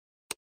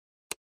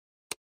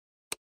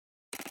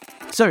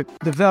So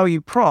the value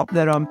prop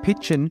that I'm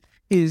pitching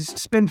is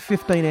spend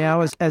 15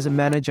 hours as a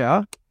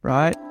manager,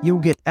 right? You'll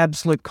get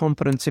absolute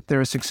confidence if they're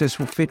a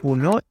successful fit or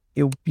not.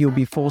 You'll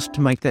be forced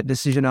to make that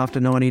decision after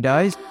 90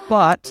 days,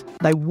 but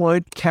they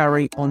won't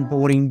carry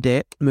onboarding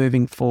debt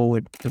moving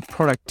forward. The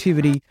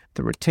productivity,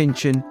 the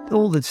retention,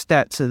 all the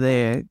stats are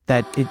there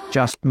that it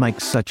just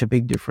makes such a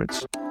big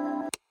difference.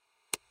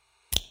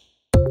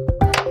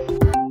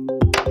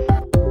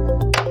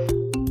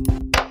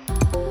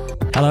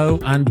 Hello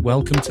and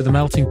welcome to The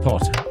Melting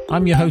Pot.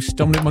 I'm your host,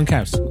 Dominic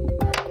Monkhouse.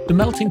 The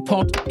Melting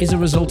Pot is a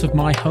result of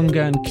my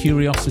hunger and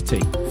curiosity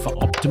for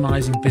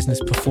optimizing business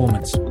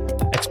performance,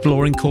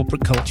 exploring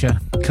corporate culture,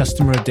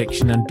 customer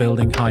addiction, and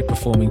building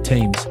high-performing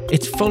teams.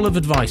 It's full of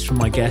advice from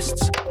my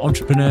guests,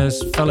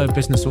 entrepreneurs, fellow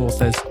business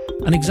authors,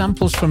 and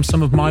examples from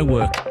some of my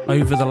work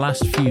over the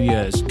last few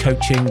years,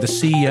 coaching the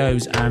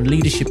CEOs and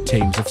leadership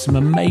teams of some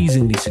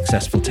amazingly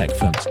successful tech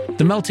firms.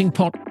 The Melting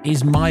Pot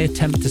is my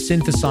attempt to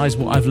synthesize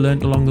what I've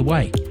learned along the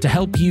way, to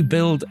help you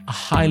build a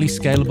highly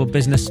scalable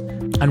business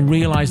and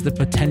realize the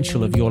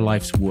potential of your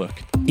life's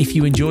work. If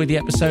you enjoyed the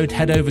episode,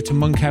 head over to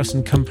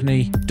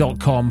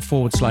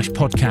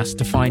monkhouseandcompany.com/podcast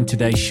to find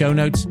today's show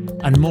notes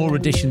and more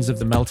editions of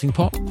The Melting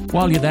Pot.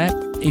 While you're there,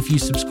 if you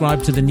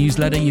subscribe to the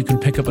newsletter, you can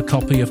pick up a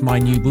copy of my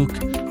new book,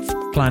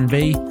 Plan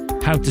B,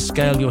 How to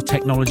Scale Your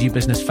Technology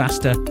Business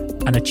Faster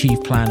and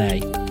Achieve Plan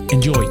A.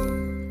 Enjoy.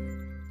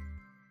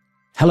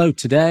 Hello,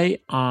 today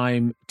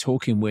I'm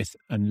talking with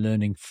and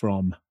learning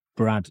from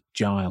Brad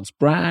Giles.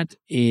 Brad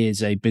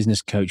is a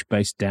business coach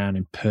based down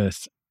in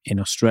Perth in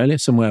Australia,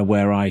 somewhere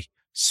where I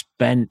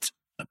spent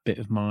a bit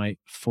of my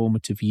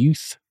formative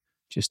youth.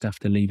 Just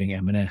after leaving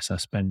M&S, I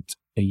spent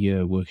a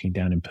year working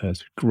down in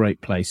Perth.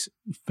 Great place,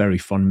 very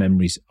fond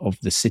memories of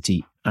the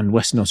city and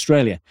Western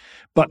Australia.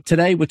 But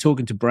today we're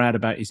talking to Brad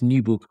about his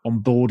new book,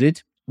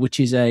 Onboarded, which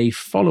is a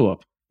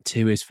follow-up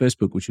to his first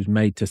book, which was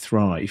Made to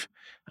Thrive.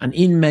 And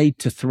in Made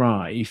to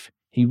Thrive,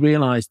 he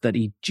realized that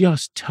he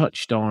just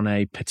touched on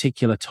a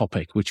particular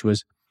topic, which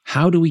was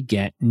how do we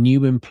get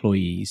new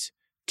employees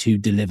to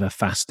deliver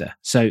faster?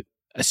 So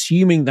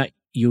assuming that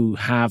you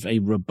have a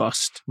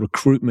robust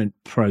recruitment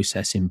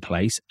process in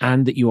place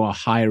and that you are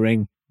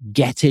hiring,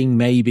 getting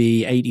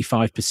maybe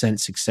 85%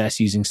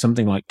 success using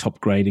something like top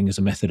grading as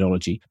a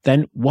methodology,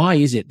 then why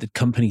is it that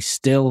companies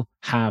still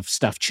have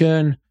staff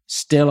churn,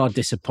 still are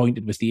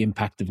disappointed with the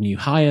impact of new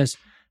hires?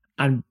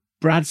 And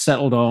Brad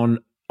settled on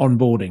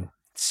onboarding.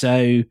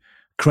 So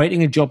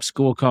creating a job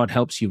scorecard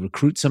helps you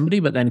recruit somebody,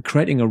 but then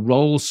creating a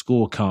role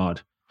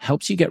scorecard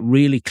helps you get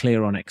really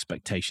clear on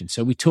expectations.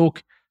 So we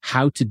talk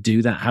how to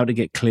do that, how to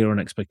get clear on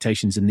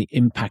expectations and the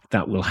impact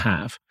that will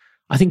have.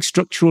 I think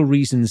structural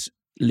reasons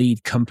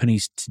lead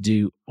companies to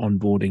do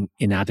onboarding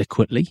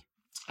inadequately.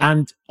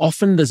 And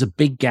often there's a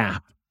big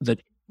gap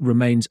that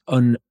remains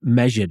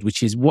unmeasured,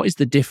 which is what is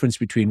the difference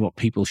between what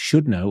people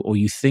should know or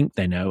you think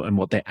they know and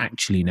what they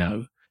actually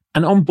know.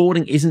 And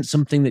onboarding isn't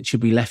something that should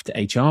be left to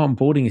HR.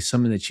 Onboarding is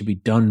something that should be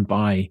done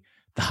by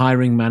the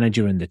hiring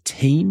manager and the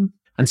team.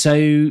 And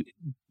so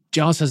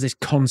Giles has this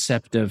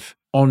concept of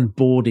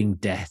onboarding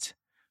debt.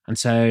 And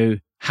so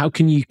how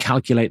can you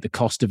calculate the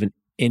cost of an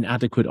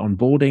inadequate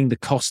onboarding, the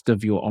cost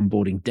of your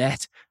onboarding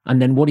debt,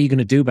 and then what are you going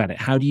to do about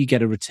it? How do you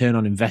get a return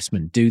on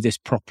investment? Do this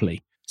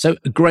properly. So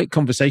a great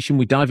conversation.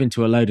 We dive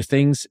into a load of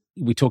things.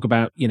 We talk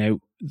about,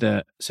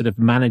 the sort of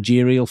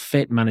managerial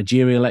fit,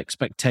 managerial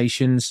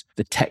expectations,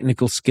 the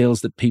technical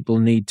skills that people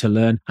need to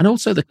learn, and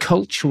also the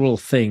cultural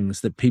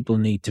things that people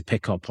need to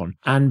pick up on.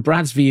 And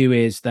Brad's view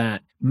is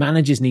that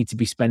managers need to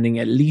be spending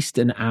at least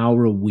an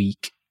hour a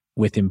week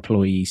with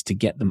employees to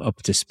get them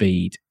up to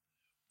speed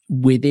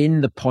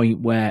within the point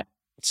where,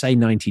 say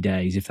 90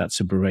 days, if that's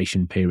a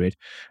probation period,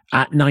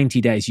 at 90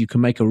 days, you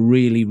can make a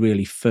really,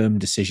 really firm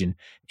decision.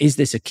 Is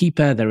this a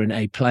keeper? They're an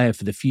A player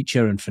for the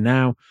future and for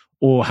now,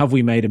 or have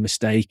we made a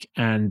mistake?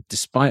 And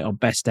despite our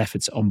best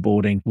efforts at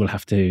onboarding, we'll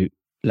have to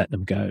let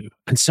them go.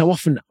 And so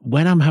often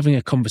when I'm having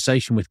a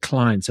conversation with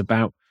clients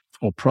about,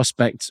 or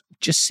prospects,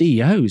 just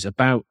CEOs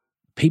about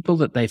people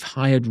that they've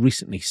hired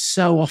recently,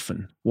 so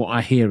often what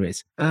I hear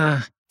is,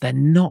 they're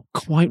not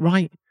quite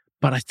right,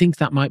 but I think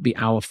that might be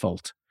our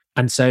fault.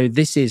 And so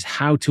this is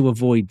how to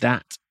avoid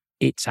that.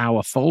 It's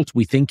our fault.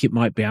 We think it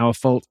might be our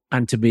fault,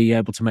 and to be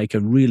able to make a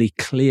really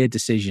clear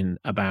decision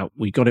about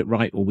we got it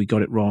right or we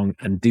got it wrong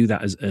and do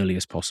that as early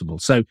as possible.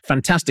 So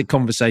fantastic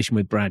conversation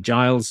with Brad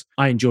Giles.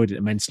 I enjoyed it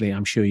immensely.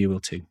 I'm sure you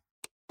will too.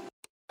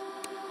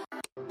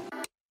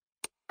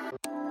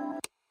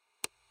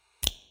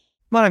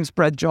 My name's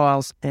Brad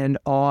Giles, and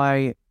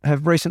I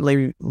have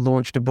recently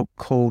launched a book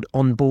called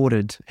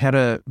Onboarded, How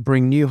to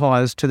Bring New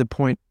Hires to the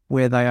Point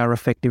Where They Are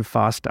Effective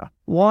Faster.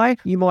 Why,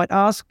 you might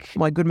ask,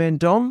 my good man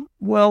Dom?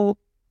 Well,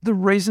 the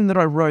reason that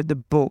I wrote the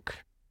book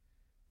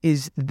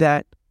is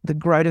that the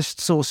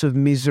greatest source of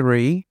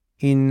misery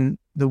in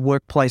the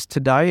workplace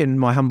today, in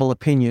my humble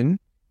opinion,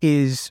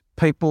 is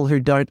people who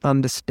don't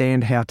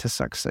understand how to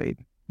succeed.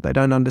 They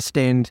don't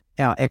understand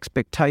our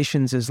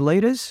expectations as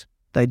leaders.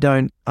 They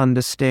don't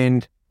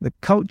understand the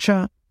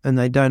culture, and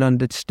they don't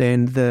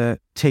understand the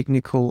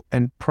technical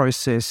and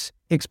process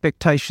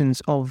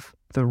expectations of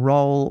the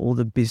role or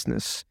the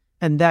business.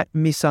 And that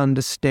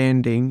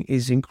misunderstanding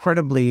is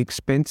incredibly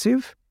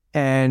expensive,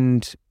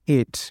 and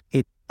it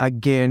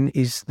again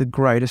is the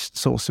greatest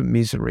source of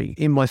misery.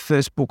 In my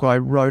first book, I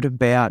wrote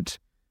about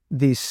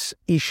this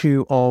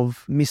issue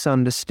of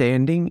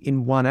misunderstanding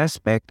in one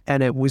aspect,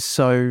 and it was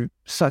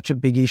such a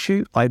big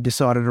issue, I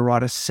decided to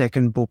write a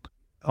second book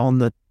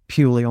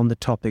purely on the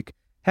topic.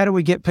 How do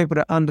we get people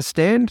to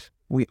understand?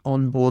 We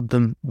onboard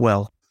them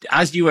well.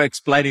 As you were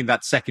explaining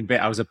that second bit,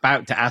 I was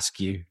about to ask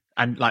you,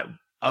 and like,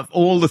 of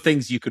all the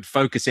things you could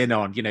focus in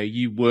on,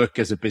 you work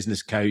as a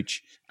business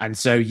coach, and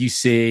so you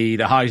see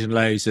the highs and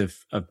lows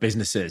of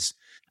businesses,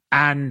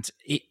 and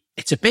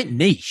it's a bit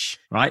niche,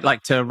 right?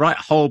 Like, to write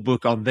a whole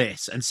book on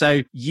this. And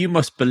so you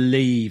must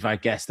believe, I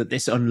guess, that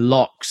this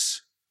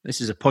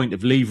is a point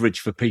of leverage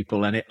for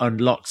people, and it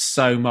unlocks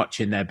so much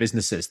in their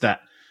businesses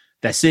that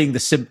they're seeing the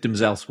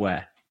symptoms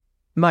elsewhere.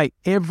 Mate,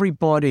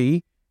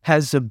 everybody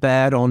has a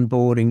bad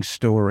onboarding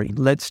story.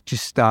 Let's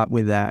just start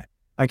with that.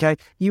 Okay.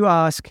 You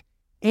ask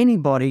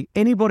anybody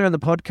on the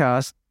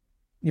podcast,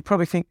 you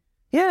probably think,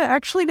 yeah,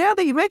 actually, now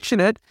that you mention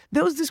it,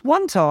 there was this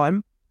one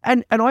time,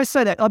 and I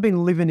say that I've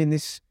been living in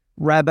this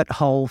rabbit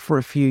hole for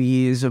a few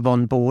years of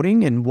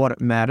onboarding and what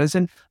it matters.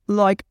 And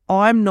like,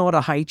 I'm not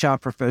a HR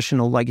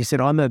professional. Like you said,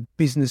 I'm a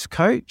business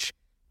coach.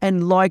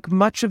 And like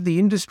much of the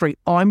industry,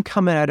 I'm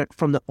coming at it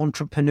from the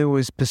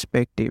entrepreneur's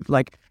perspective.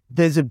 Like,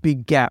 there's a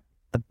big gap,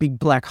 a big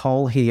black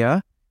hole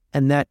here,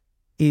 and that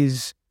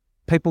is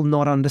people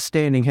not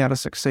understanding how to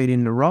succeed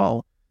in the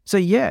role. So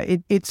yeah,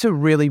 it's a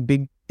really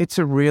big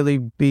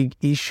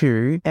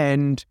issue.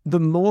 And the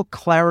more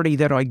clarity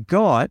that I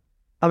got,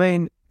 I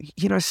mean,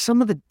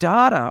 some of the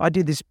data, I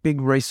did this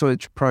big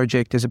research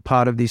project as a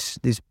part of this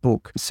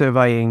book,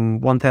 surveying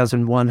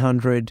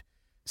 1,100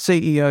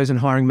 CEOs and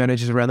hiring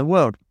managers around the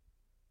world.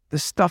 The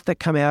stuff that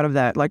come out of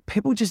that, like,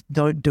 people just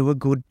don't do a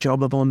good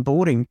job of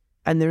onboarding.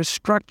 And there are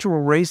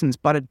structural reasons,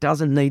 but it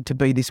doesn't need to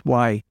be this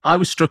way. I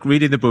was struck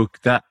reading the book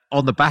that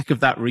on the back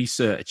of that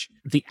research,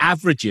 the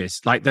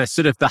averages, like the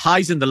sort of the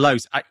highs and the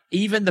lows,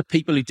 even the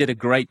people who did a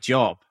great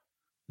job,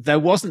 there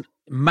wasn't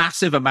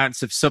massive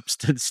amounts of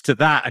substance to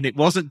that. And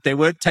they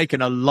weren't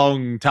taking a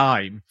long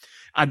time.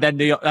 And then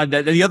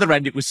the other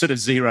end, it was sort of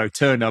zero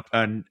turn up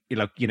and,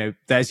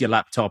 there's your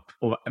laptop,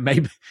 or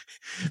maybe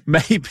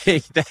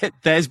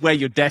there's where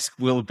your desk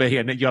will be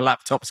and your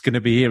laptop's going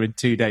to be here in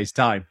 2 days'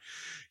 time.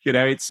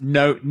 It's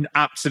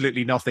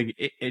absolutely nothing,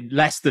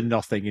 less than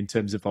nothing in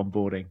terms of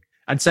onboarding.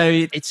 And so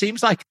it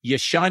seems like you're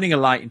shining a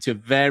light into a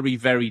very,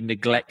 very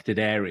neglected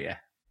area.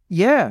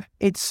 Yeah,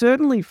 it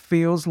certainly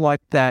feels like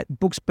that.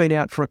 Book's been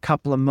out for a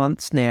couple of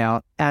months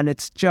now, and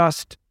it's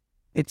just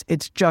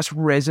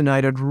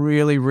resonated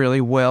really,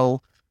 really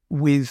well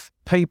with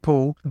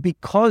people,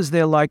 because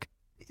they're like,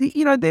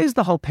 there's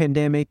the whole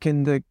pandemic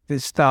and the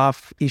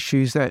staff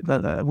issues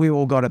that we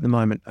all got at the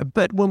moment.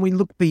 But when we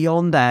look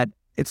beyond that,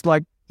 it's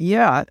like,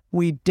 yeah,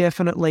 we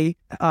definitely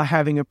are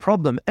having a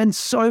problem. And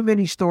so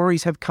many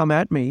stories have come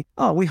at me.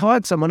 Oh, we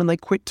hired someone and they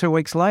quit 2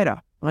 weeks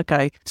later.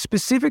 Okay.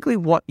 Specifically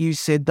what you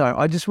said, though,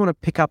 I just want to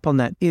pick up on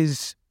that,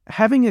 is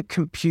having a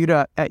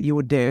computer at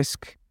your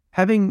desk,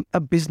 having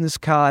a business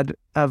card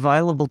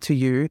available to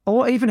you,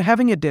 or even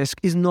having a desk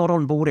is not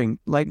onboarding.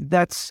 Like,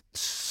 that's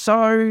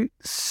so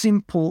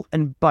simple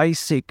and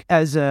basic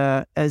as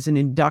an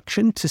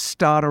induction to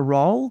start a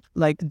role.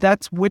 Like,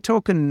 we're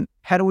talking,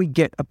 how do we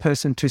get a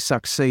person to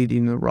succeed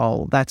in the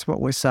role? That's what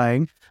we're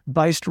saying,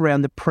 based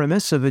around the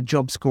premise of a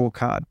job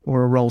scorecard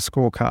or a role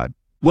scorecard.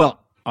 Well,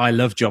 I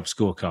love job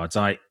scorecards.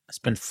 I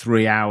spent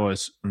 3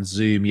 hours on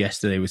Zoom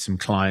yesterday with some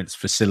clients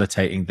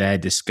facilitating their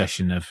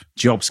discussion of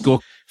job score.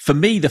 For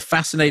me, the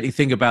fascinating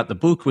thing about the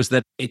book was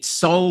that it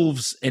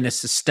solves in a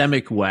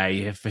systemic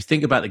way. If I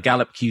think about the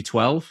Gallup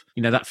Q12,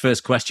 that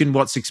first question,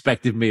 what's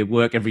expected of me at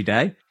work every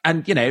day?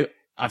 And,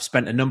 I've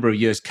spent a number of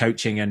years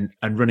coaching and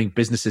running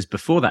businesses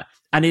before that.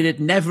 And it had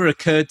never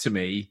occurred to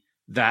me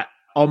that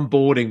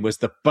onboarding was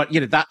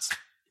that's,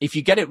 if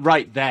you get it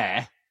right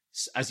there,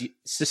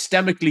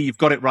 systemically, you've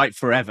got it right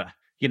forever.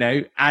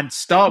 And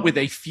start with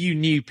a few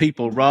new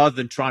people rather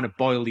than trying to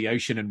boil the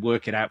ocean and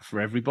work it out for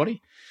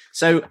everybody.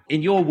 So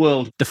in your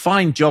world,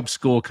 define job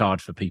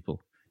scorecard for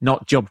people,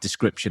 not job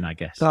description, I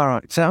guess. All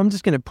right. So I'm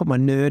just going to put my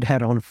nerd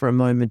hat on for a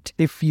moment,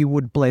 if you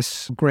would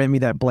grant me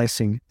that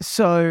blessing.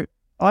 So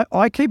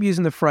I keep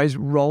using the phrase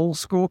role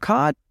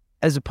scorecard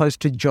as opposed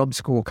to job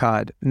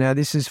scorecard. Now,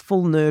 this is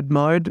full nerd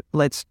mode.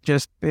 Let's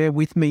just bear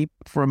with me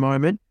for a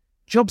moment.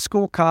 Job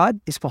scorecard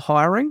is for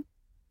hiring.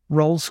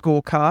 Role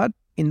scorecard,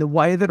 in the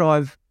way that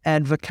I've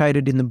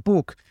advocated in the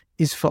book,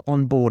 is for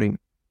onboarding.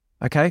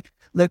 Okay?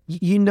 Look,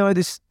 you know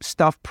this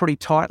stuff pretty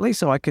tightly,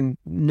 so I can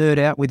nerd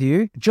out with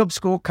you. Job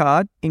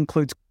scorecard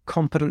includes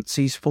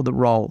competencies for the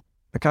role.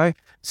 Okay?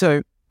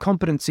 So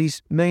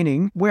competencies,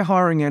 meaning we're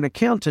hiring an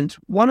accountant.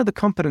 One of the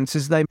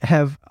competencies, they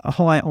have a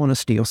high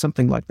honesty or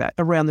something like that.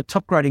 Around the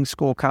top grading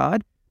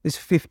scorecard, there's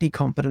 50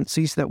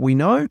 competencies that we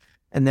know,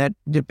 and that,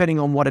 depending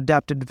on what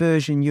adapted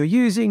version you're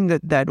using,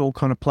 that all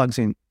kind of plugs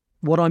in.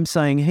 What I'm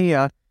saying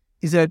here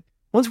is that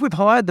once we've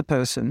hired the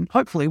person,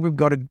 hopefully we've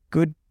got a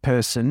good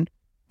person,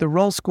 the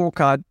role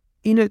scorecard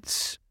in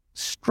its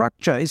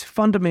structure is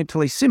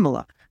fundamentally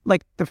similar.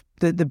 Like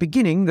the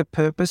beginning, the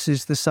purpose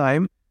is the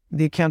same,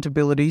 the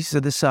accountabilities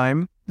are the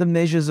same, the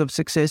measures of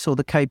success or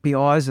the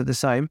KPIs are the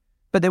same,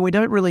 but then we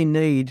don't really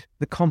need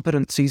the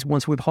competencies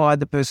once we've hired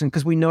the person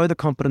because we know the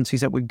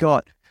competencies that we've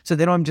got. So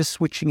then I'm just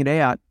switching it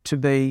out to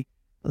be,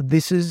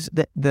 this is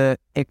the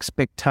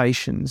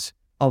expectations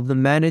of the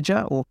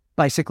manager, or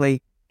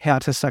basically how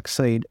to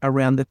succeed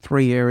around the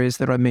three areas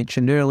that I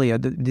mentioned earlier,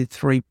 the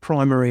three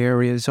primary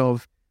areas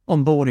of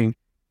onboarding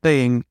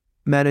being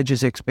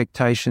managers'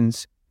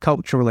 expectations,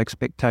 cultural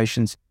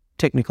expectations,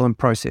 technical and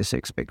process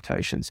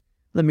expectations.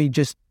 Let me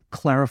just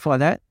clarify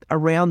that.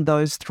 Around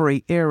those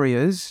three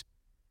areas,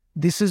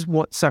 this is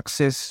what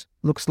success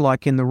looks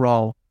like in the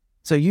role.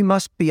 So you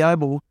must be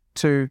able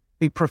to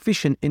be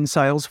proficient in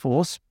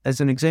Salesforce.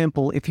 As an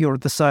example, if you're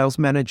the sales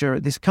manager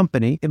at this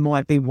company, it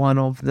might be one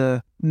of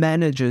the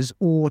managers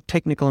or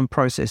technical and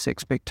process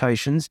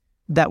expectations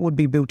that would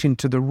be built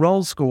into the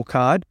role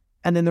scorecard.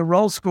 And then the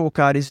role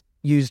scorecard is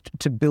used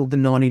to build the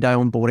 90-day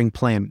onboarding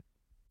plan.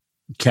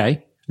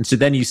 Okay. And so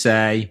then you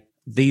say,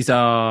 do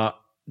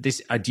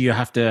you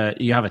have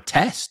a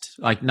test?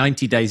 Like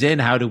 90 days in,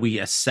 how do we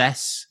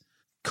assess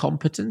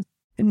competence?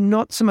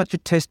 Not so much a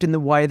test in the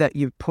way that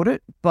you've put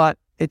it, but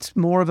it's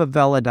more of a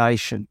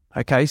validation.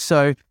 Okay.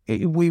 So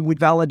we would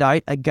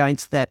validate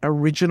against that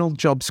original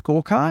job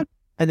scorecard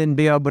and then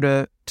be able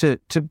to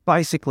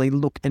basically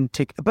look and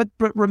tick. But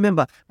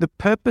remember, the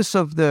purpose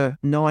of the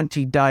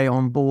 90-day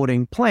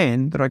onboarding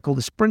plan that I call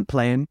the sprint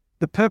plan,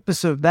 the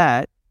purpose of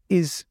that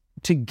is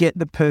to get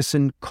the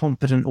person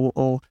competent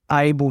or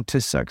able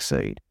to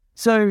succeed.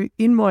 So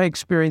in my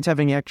experience,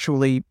 having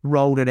actually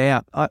rolled it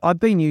out, I've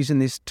been using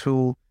this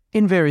tool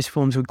in various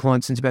forms with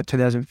clients since about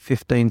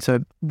 2015. So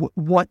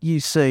what you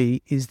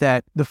see is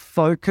that the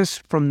focus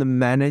from the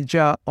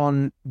manager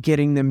on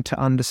getting them to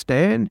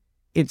understand,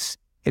 it's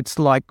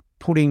like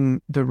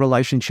putting the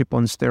relationship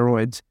on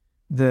steroids.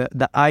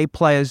 The A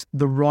players,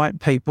 the right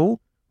people,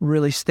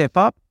 really step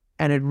up,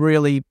 and it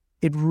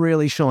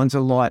really shines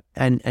a light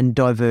and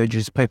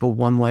diverges people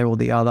one way or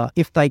the other.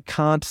 If they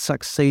can't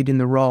succeed in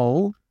the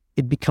role,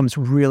 it becomes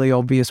really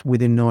obvious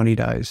within 90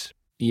 days.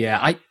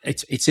 Yeah,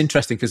 it's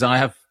interesting because I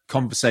have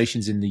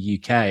conversations in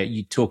the UK.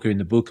 You talk in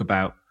the book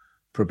about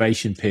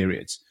probation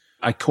periods.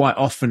 I quite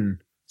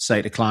often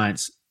say to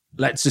clients,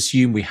 let's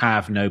assume we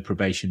have no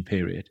probation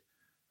period,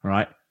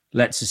 right?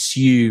 Let's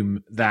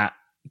assume that,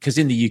 because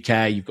in the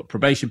UK, you've got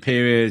probation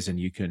periods and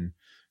you can,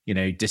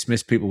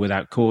 dismiss people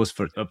without cause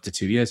for up to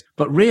 2 years.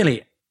 But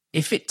really,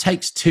 if it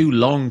takes too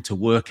long to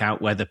work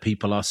out whether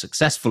people are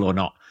successful or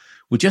not,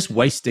 we're just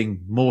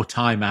wasting more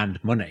time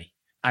and money.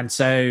 And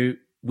so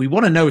we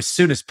want to know as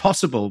soon as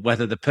possible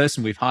whether the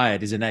person we've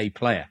hired is an A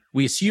player.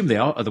 We assume they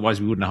are,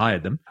 otherwise we wouldn't have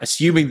hired them.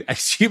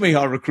 Assuming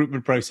our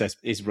recruitment process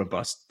is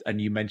robust,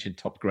 and you mentioned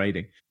top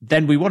grading,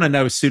 then we want to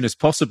know as soon as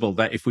possible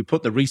that if we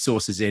put the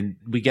resources in,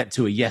 we get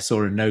to a yes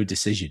or a no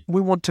decision. We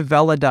want to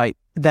validate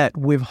that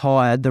we've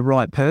hired the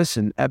right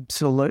person.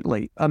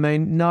 Absolutely. I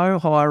mean, no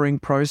hiring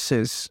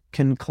process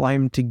can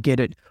claim to get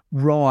it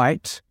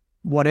right,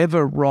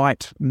 whatever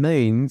right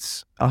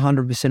means,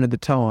 100% of the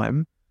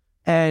time.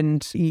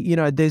 And,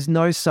 there's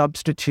no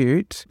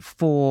substitute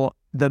for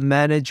the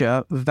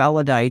manager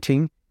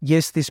validating,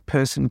 yes, this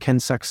person can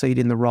succeed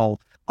in the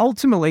role.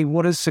 Ultimately,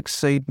 what does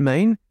succeed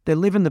mean? They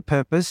live in the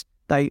purpose.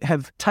 They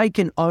have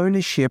taken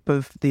ownership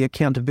of the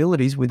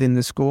accountabilities within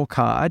the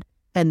scorecard,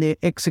 and they're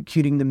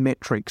executing the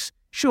metrics.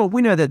 Sure,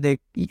 we know that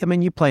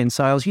you play in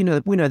sales, we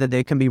know that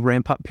there can be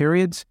ramp-up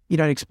periods. You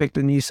don't expect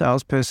a new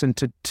salesperson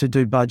to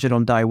do budget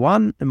on day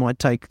one. It might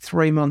take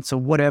 3 months or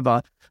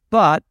whatever.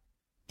 But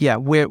yeah,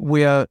 we're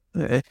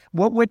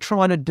what we're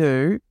trying to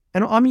do,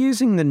 and I'm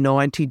using the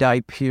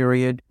 90-day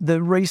period.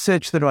 The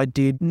research that I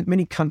did,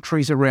 many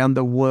countries around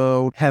the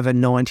world have a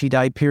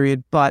 90-day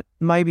period, but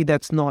maybe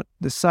that's not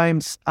the same.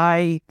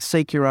 A,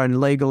 seek your own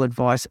legal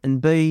advice,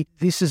 and B,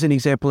 this is an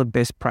example of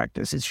best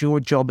practice. It's your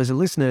job as a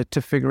listener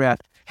to figure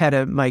out how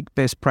to make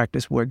best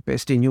practice work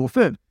best in your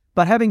firm.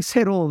 But having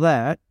said all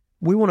that,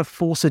 we want to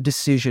force a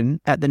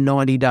decision at the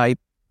 90-day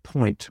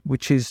point,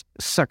 which is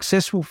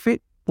successful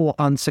fit or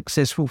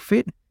unsuccessful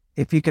fit.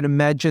 If you can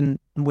imagine,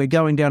 we're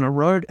going down a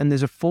road and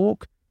there's a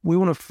fork, we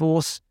want to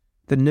force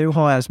the new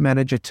hires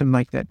manager to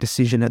make that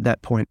decision at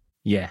that point.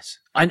 Yes.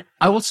 And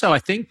I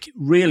think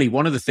really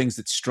one of the things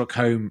that struck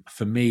home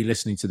for me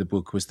listening to the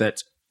book was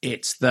that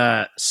it's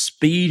the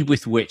speed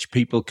with which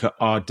people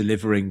are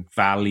delivering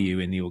value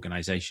in the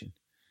organization.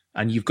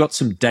 And you've got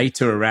some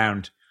data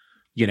around,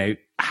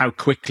 how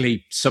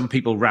quickly some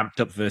people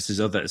ramped up versus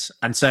others.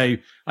 And so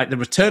the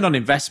return on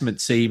investment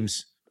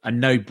seems a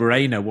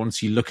no-brainer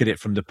once you look at it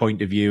from the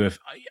point of view of,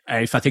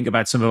 if I think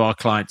about some of our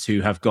clients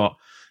who have got,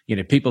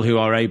 people who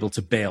are able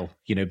to bill,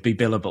 be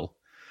billable,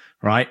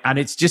 right? And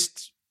it's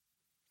just,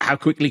 how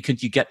quickly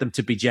could you get them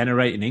to be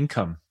generating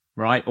income,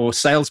 right? Or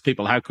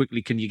salespeople, how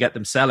quickly can you get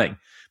them selling?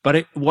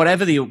 But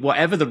whatever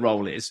the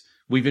role is,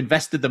 we've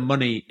invested the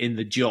money in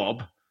the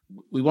job.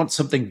 We want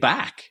something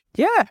back.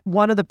 Yeah.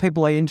 One of the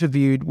people I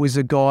interviewed was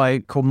a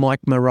guy called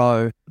Mike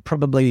Moreau.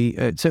 probably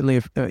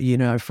certainly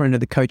a friend of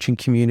the coaching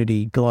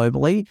community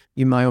globally.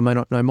 You may or may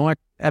not know Mike,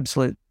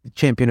 absolute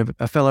champion of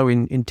a fellow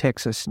in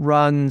Texas,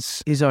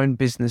 runs his own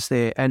business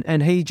there.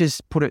 And he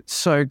just put it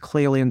so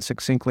clearly and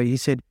succinctly. He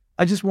said,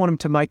 I just want him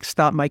to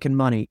start making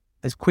money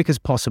as quick as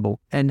possible.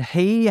 And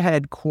he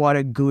had quite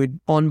a good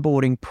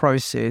onboarding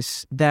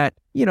process that,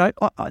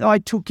 I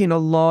took in a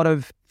lot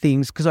of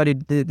things because I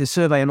did the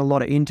survey and a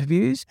lot of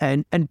interviews.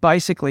 And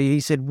basically he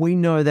said, we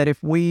know that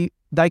if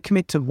they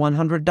commit to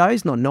 100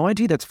 days, not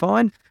 90, that's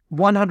fine.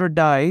 100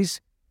 days,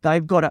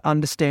 they've got to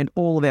understand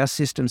all of our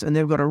systems, and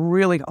they've got a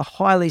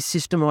highly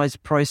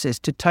systemized process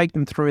to take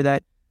them through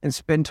that and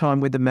spend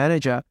time with the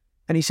manager.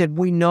 And he said,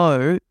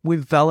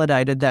 we've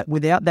validated that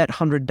without that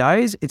 100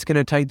 days, it's going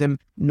to take them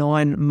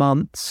 9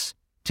 months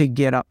to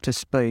get up to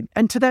speed.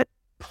 And to that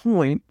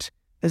point,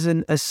 as a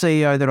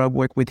CEO that I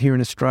work with here in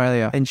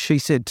Australia, and she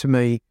said to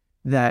me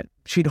that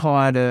she'd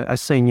hired a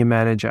senior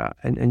manager,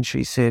 and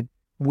she said,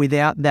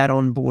 without that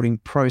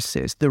onboarding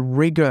process, the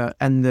rigor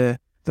and the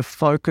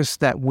focus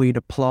that we'd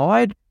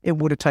applied, it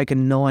would have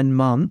taken 9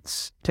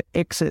 months to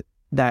exit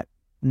that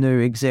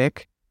new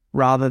exec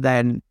rather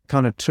than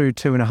kind of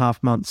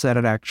 2.5 months that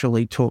it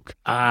actually took.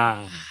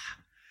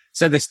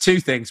 So there's two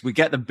things. We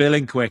get the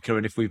billing quicker,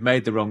 and if we've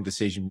made the wrong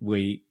decision,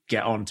 we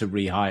get on to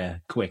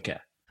rehire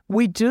quicker.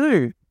 We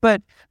do,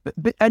 but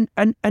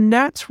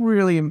that's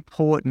really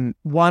important.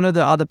 One of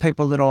the other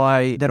people that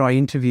I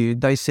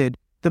interviewed, they said,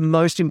 the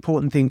most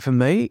important thing for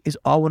me is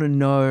I want to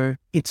know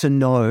it's a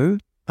no,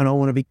 and I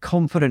want to be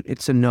confident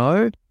it's a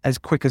no as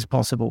quick as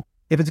possible.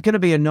 If it's going to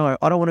be a no,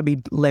 I don't want to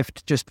be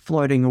left just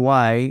floating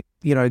away,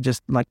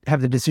 just like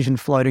have the decision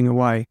floating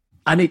away.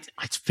 And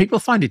people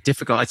find it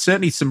difficult. It's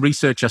certainly some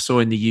research I saw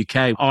in the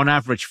UK. On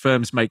average,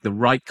 firms make the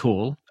right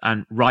call,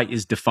 and right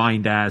is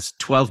defined as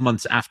 12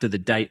 months after the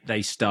date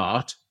they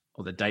start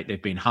or the date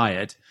they've been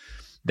hired.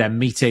 They're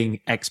meeting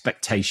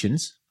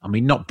expectations. I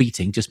mean, not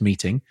beating, just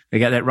meeting. They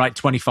get that right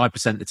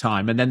 25% of the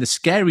time. And then the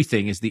scary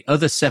thing is the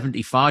other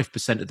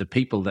 75% of the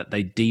people that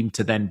they deem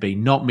to then be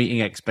not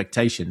meeting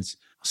expectations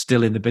are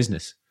still in the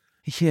business.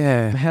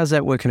 Yeah. How's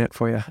that working out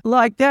for you?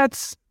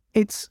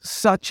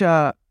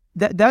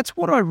 That's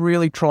what I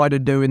really try to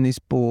do in this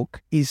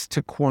book, is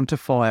to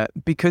quantify it,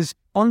 because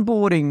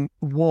onboarding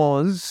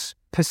was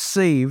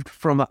perceived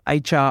from an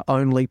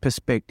HR-only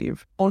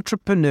perspective.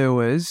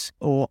 Entrepreneurs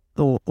or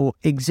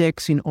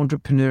execs in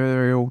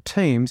entrepreneurial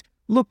teams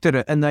looked at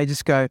it and they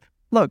just go,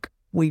 look,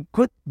 we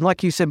put,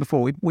 like you said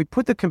before, we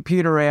put the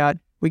computer out,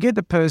 we get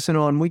the person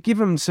on, we give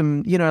them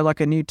some, like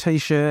a new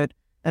T-shirt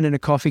and then a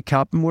coffee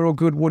cup, and we're all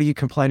good. What are you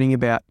complaining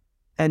about?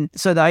 And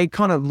so they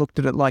kind of looked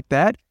at it like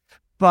that.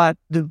 But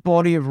the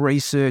body of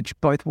research,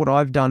 both what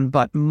I've done,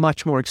 but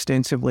much more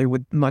extensively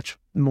with much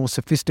more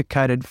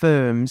sophisticated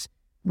firms,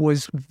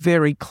 was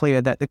very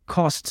clear that the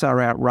costs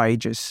are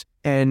outrageous.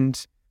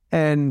 And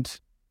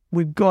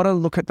we've got to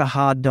look at the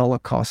hard dollar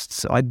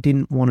costs. I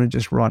didn't want to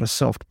just write a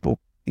soft book,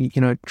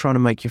 trying to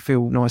make you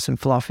feel nice and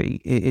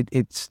fluffy.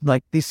 It's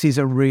like, this is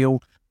a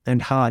real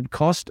and hard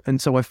cost.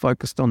 And so I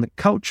focused on the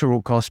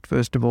cultural cost,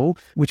 first of all,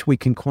 which we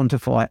can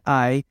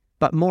quantify,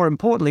 but more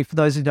importantly, for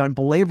those who don't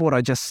believe what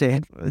I just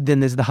said,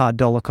 then there's the hard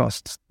dollar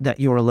costs that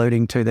you're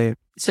alluding to there.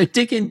 So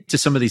dig into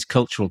some of these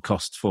cultural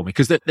costs for me,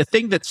 because the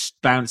thing that's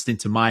bounced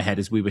into my head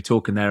as we were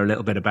talking there a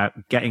little bit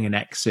about getting an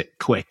exit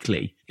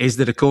quickly is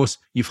that, of course,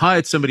 you've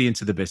hired somebody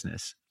into the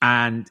business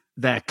and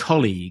their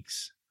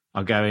colleagues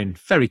are going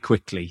very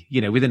quickly,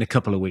 within a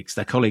couple of weeks,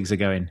 their colleagues are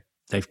going,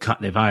 they've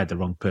hired the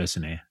wrong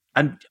person here.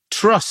 And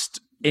trust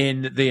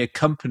in the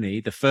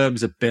company, the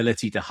firm's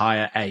ability to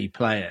hire A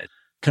players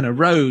can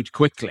erode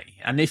quickly.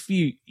 And if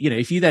you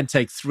then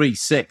take 3,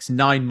 6,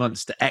 9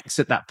 months to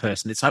exit that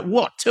person, it's like,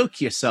 what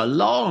took you so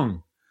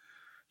long?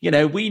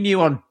 We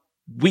knew on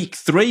week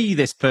 3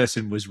 this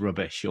person was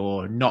rubbish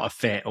or not a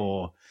fit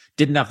or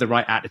didn't have the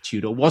right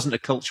attitude or wasn't a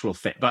cultural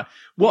fit. But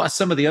what are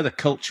some of the other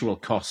cultural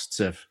costs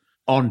of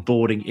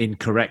onboarding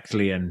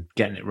incorrectly and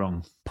getting it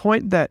wrong?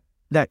 Point that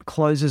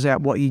closes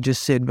out what you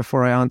just said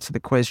before I answer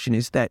the question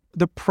is that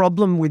the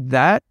problem with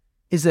that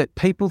is that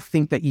people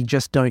think that you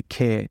just don't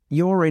care.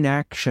 Your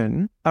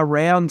inaction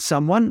around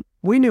someone,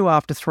 we knew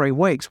after 3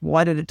 weeks,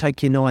 why did it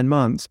take you 9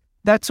 months?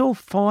 That's all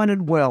fine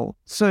and well.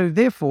 So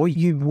therefore,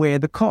 you wear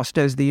the cost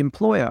as the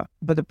employer.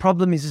 But the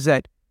problem is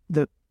that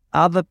the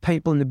other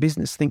people in the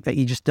business think that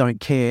you just don't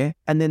care.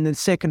 And then the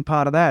second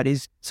part of that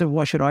is, so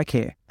why should I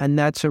care? And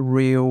that's a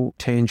real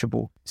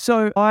tangible.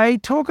 So I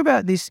talk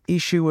about this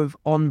issue of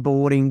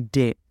onboarding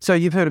debt. So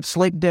you've heard of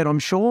sleep debt, I'm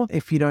sure.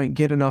 If you don't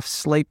get enough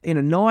sleep in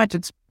a night,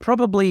 it's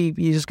probably,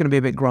 you're just going to be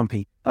a bit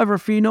grumpy. Over a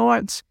few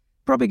nights,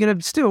 probably going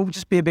to still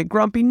just be a bit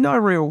grumpy, no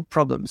real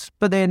problems.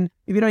 But then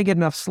if you don't get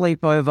enough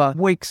sleep over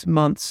weeks,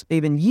 months,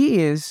 even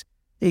years,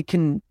 it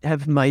can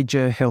have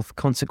major health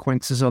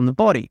consequences on the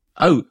body.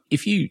 Oh,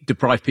 if you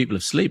deprive people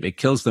of sleep, it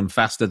kills them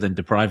faster than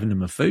depriving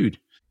them of food.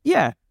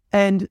 Yeah.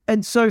 And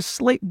so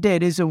sleep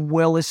debt is a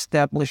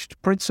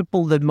well-established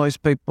principle that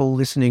most people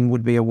listening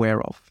would be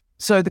aware of.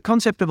 So the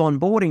concept of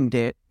onboarding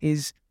debt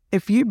is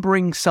if you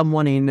bring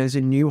someone in as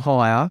a new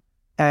hire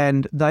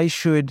and they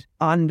should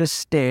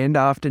understand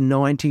after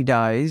 90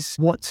 days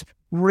what's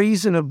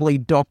reasonably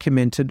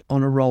documented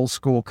on a role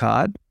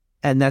scorecard.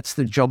 And that's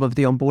the job of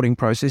the onboarding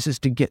process, is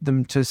to get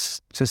them to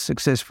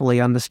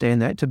successfully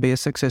understand that, to be a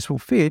successful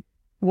fit.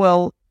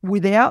 Well,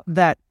 without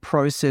that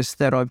process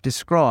that I've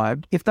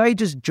described, if they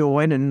just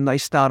join and they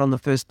start on the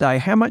first day,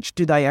 how much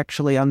do they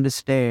actually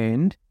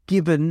understand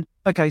given,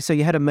 okay, so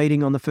you had a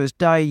meeting on the first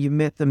day, you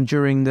met them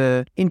during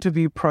the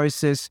interview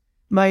process,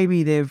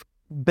 maybe they've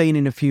been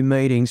in a few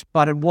meetings,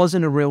 but it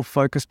wasn't a real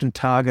focused and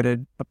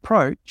targeted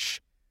approach.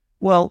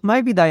 Well,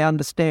 maybe they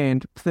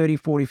understand 30,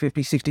 40,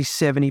 50, 60,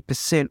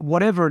 70%,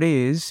 whatever it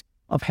is,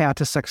 of how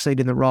to succeed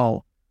in the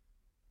role.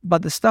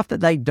 But the stuff that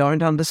they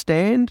don't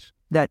understand,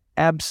 that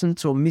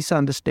absence or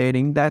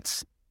misunderstanding,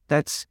 that's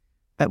at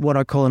what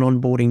I call an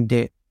onboarding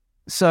debt.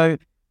 So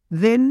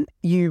then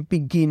you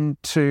begin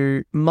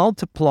to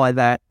multiply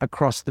that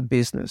across the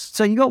business.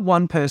 So you got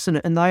one person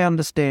and they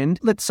understand,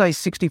 let's say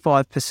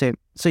 65%.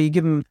 So you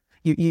give them,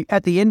 you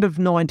at the end of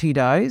 90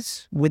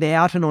 days,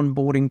 without an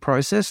onboarding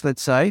process,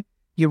 let's say,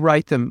 you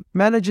rate them.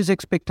 Managers'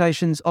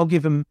 expectations, I'll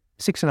give them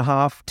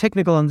 6.5.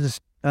 Technical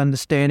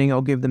understanding,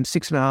 I'll give them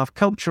 6.5.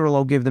 Cultural,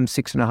 I'll give them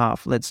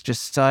 6.5. Let's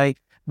just say,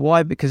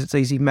 why? Because it's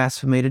easy maths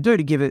for me to do,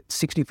 to give it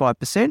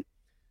 65%.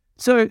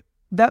 So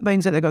that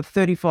means that they've got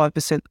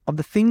 35% of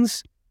the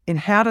things in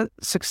how to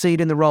succeed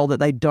in the role that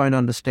they don't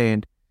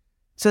understand.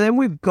 So then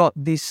we've got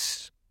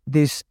this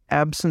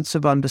absence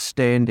of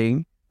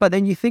understanding. But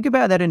then you think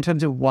about that in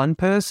terms of one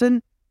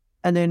person,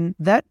 and then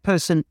that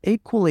person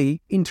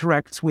equally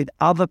interacts with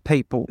other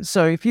people.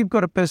 So if you've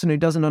got a person who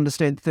doesn't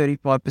understand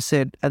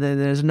 35%, and then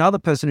there's another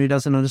person who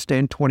doesn't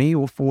understand 20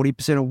 or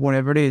 40% or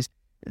whatever it is,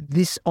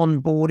 this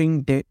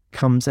onboarding debt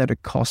comes at a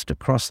cost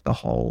across the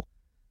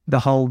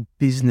whole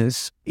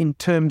business in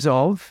terms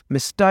of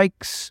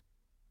mistakes,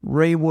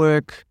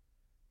 rework,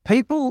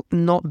 people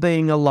not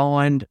being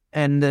aligned,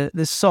 and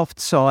the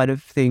soft side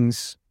of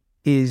things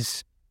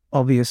is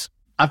obvious.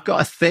 I've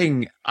got a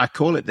thing, I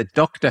call it the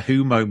Doctor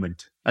Who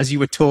moment. As you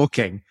were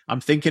talking, I'm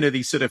thinking of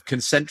these sort of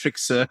concentric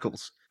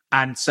circles.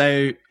 And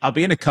so I'll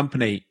be in a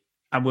company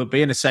and we'll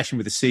be in a session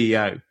with the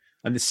CEO,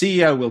 and the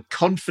CEO will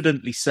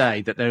confidently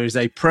say that there is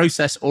a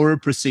process or a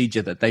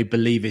procedure that they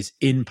believe is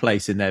in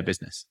place in their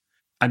business.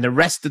 And the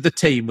rest of the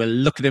team will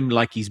look at him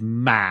like he's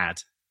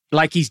mad,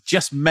 like he's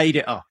just made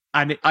it up.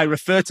 And I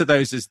refer to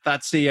those as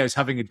that CEO's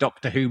having a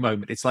Doctor Who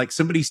moment. It's like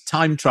somebody's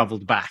time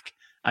traveled back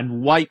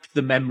and wiped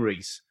the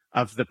memories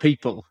of the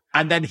people.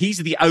 And then he's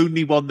the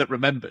only one that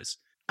remembers.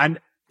 And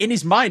in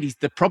his mind,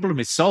 the problem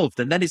is solved.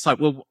 And then it's like,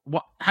 well,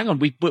 what? Hang on,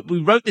 we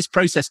wrote this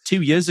process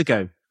 2 years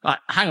ago. Like,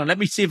 hang on, let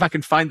me see if I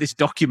can find this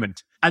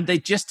document. And they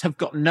just have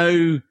got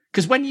no,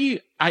 because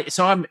I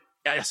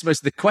suppose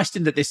the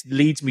question that this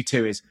leads me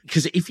to is,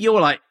 because if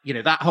you're like,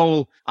 that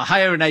whole, I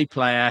hire an A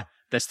player,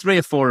 there's 3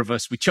 or 4 of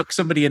us, we chuck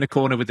somebody in a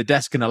corner with a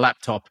desk and a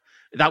laptop.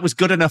 That was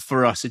good enough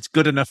for us. It's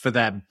good enough for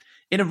them.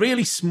 In a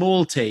really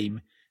small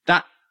team,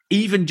 that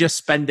even just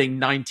spending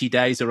 90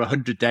 days or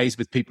 100 days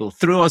with people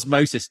through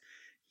osmosis,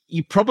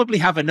 you probably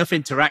have enough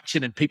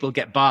interaction and people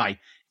get by.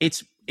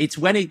 It's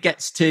when it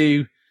gets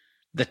to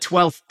the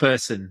 12th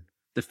person,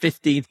 the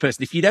 15th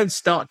person, if you don't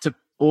start to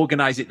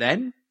organize it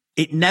then,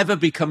 it never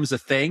becomes a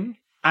thing.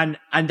 And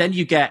then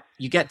you get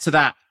to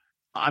that,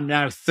 I'm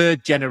now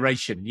 3rd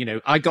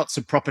generation. I got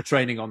some proper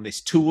training on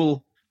this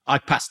tool. I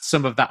passed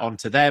some of that on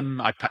to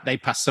them. They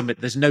passed some of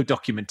it. There's no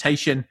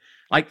documentation.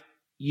 Like,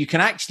 you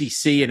can actually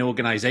see in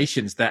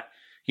organizations that,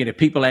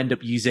 people end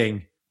up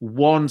using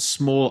one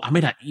small,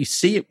 you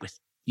see it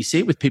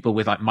with people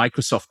with like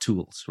Microsoft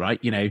tools, right?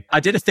 I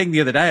did a thing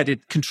the other day. I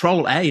did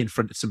Control A in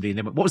front of somebody and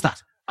they went, what was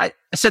that? I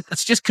said,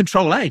 that's just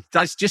Control A.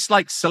 That's just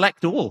like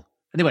select all.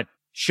 And they went,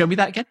 show me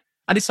that again.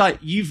 And it's like,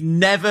 you've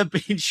never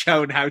been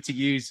shown how to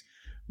use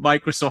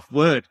Microsoft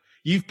Word.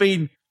 You've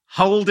been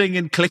holding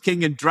and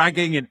clicking and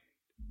dragging, and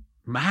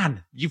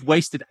man, you've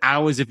wasted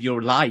hours of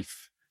your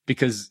life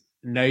because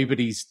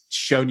nobody's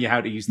shown you how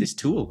to use this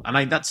tool.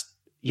 And that's,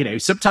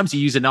 sometimes you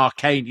use an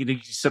arcane, you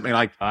use something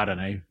like, I don't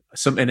know,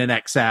 something in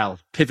Excel,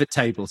 pivot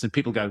tables, and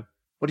people go,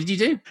 what did you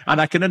do?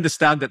 And I can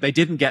understand that they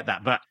didn't get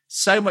that. But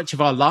so much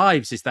of our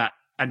lives is that,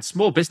 and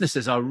small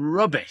businesses are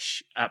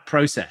rubbish at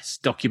process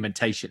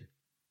documentation.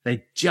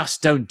 They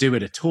just don't do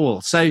it at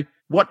all. So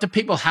what do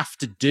people have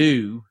to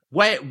do?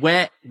 Where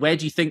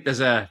do you think there's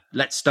a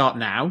let's start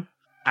now?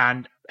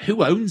 And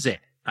who owns it?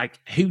 Like,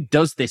 who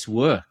does this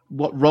work?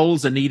 What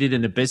roles are needed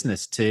in a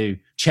business to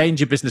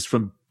change a business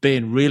from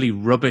being really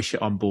rubbish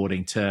at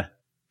onboarding to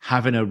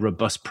having a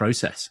robust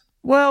process?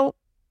 Well,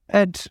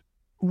 at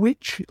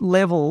which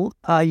level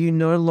are you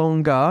no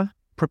longer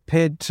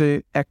prepared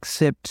to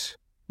accept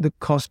the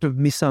cost of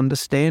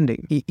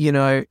misunderstanding?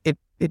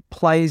 It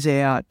plays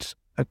out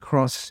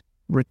across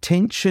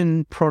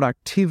retention,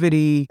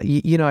 productivity.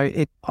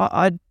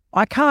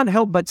 I can't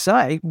help but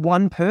say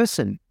one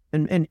person.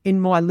 And in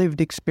my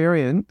lived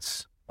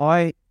experience,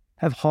 I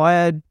have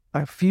hired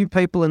a few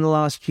people in the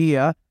last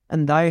year,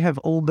 and they have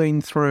all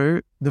been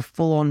through the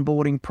full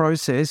onboarding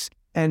process,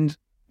 and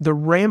the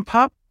ramp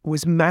up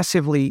was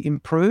massively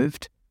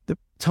improved.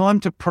 time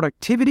to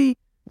productivity,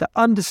 the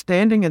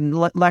understanding and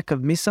lack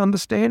of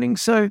misunderstanding.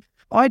 So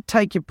I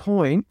take your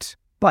point,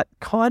 but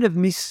kind of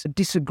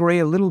disagree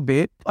a little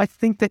bit. I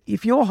think that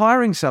if you're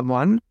hiring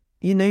someone,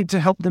 you need to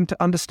help them to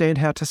understand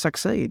how to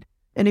succeed.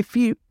 And if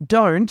you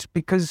don't,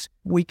 because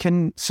we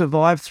can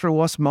survive through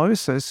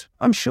osmosis,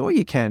 I'm sure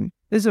you can.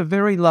 There's a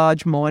very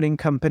large mining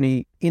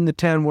company in the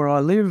town where I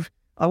live.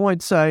 I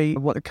won't say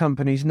what the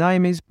company's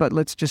name is, but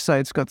let's just say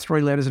it's got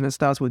 3 letters and it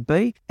starts with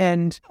B.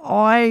 And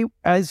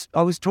as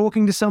I was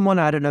talking to someone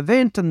at an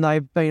event and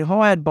they've been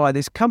hired by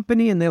this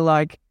company and they're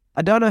like,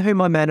 I don't know who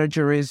my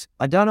manager is.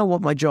 I don't know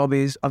what my job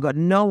is. I've got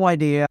no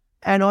idea.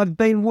 And I've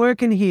been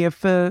working here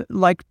for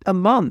like a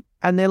month.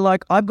 And they're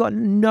like, I've got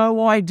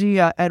no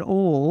idea at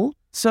all.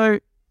 So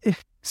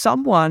if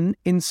someone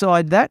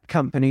inside that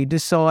company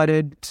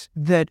decided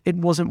that it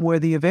wasn't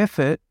worthy of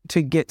effort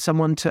to get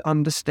someone to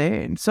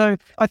understand. So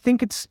I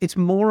think it's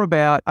more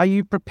about, are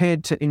you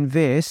prepared to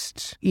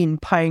invest in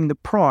paying the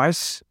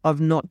price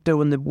of not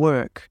doing the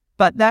work?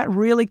 But that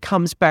really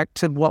comes back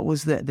to what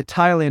was the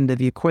tail end of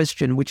your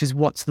question, which is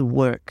what's the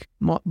work?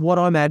 What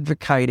I'm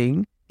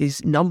advocating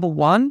is, number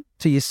one,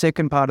 to your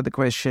second part of the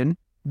question,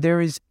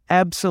 there is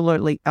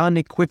absolutely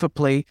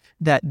unequivocally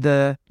that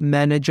the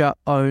manager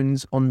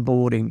owns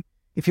onboarding.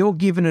 If you're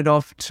giving it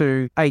off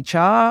to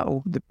HR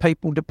or the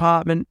people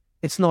department,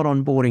 it's not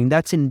onboarding.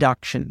 That's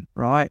induction,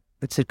 right?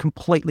 It's a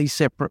completely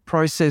separate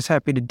process.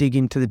 Happy to dig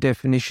into the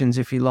definitions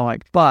if you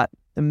like. But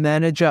the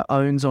manager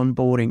owns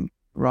onboarding,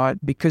 right?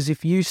 Because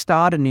if you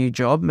start a new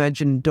job,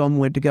 imagine Dom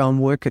went to go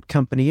and work at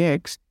company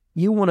X,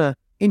 you want to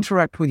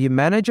interact with your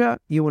manager,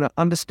 you want to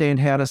understand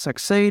how to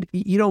succeed.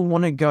 You don't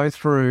want to go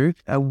through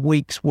a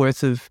week's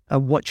worth of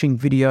watching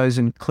videos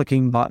and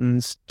clicking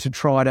buttons to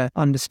try to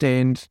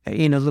understand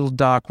in a little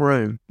dark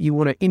room. You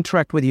want to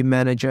interact with your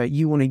manager.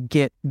 You want to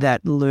get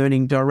that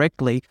learning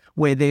directly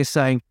where they're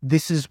saying,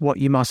 this is what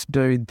you must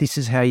do. This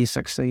is how you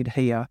succeed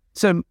here.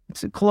 So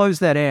to close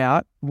that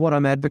out, what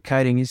I'm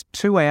advocating is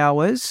 2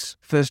 hours,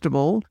 first of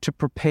all, to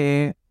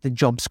prepare the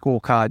job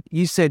scorecard.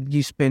 You said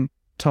you spent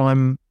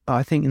time,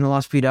 I think, in the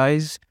last few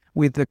days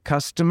with the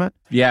customer.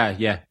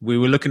 Yeah. We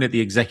were looking at the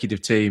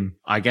executive team,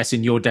 I guess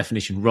in your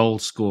definition, role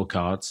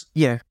scorecards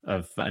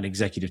of an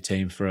executive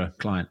team for a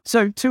client.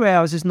 So 2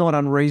 hours is not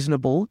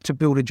unreasonable to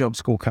build a job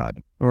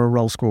scorecard or a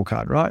role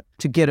scorecard, right?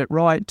 To get it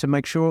right, to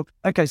make sure.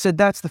 Okay, so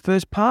that's the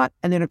first part.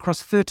 And then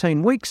across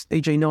 13 weeks,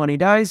 e.g. 90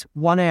 days,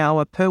 1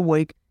 hour per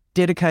week,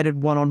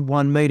 dedicated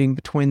one-on-one meeting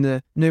between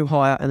the new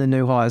hire and the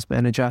new hires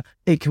manager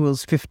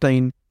equals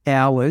 15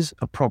 hours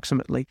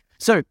approximately.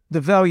 So the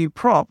value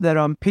prop that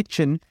I'm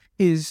pitching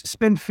is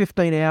spend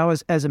 15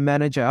 hours as a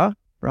manager,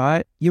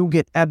 right? You'll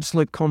get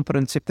absolute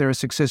confidence if they're a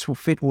successful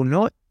fit or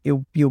not.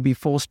 You'll be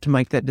forced to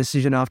make that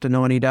decision after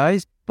 90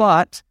 days,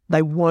 but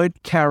they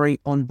won't carry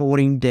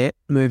onboarding debt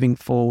moving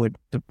forward.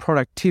 The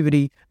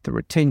productivity, the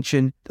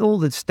retention, all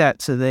the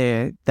stats are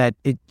there that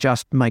it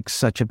just makes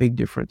such a big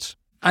difference.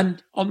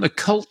 And on the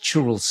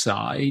cultural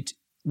side,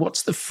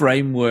 what's the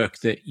framework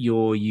that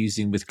you're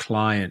using with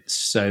clients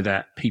so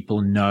that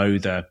people know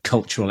the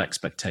cultural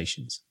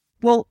expectations?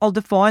 Well, I'll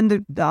define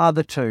the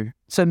other two.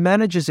 So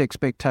managers'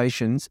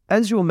 expectations.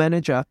 As your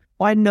manager,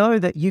 I know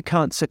that you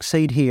can't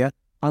succeed here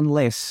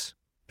unless,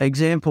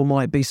 example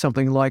might be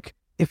something like,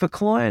 if a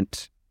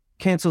client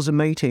cancels a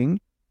meeting,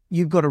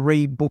 you've got to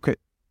rebook it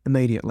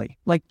immediately.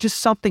 Like just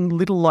something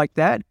little like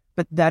that,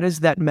 but that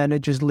is that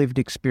manager's lived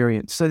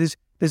experience. So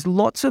there's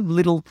lots of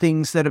little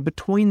things that are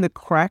between the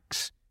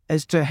cracks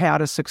as to how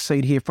to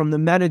succeed here from the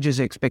manager's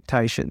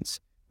expectations.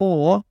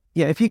 Or,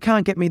 if you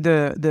can't get me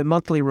the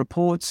monthly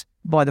reports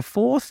by the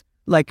 4th,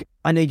 like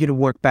I need you to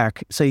work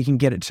back so you can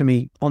get it to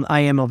me on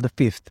AM of the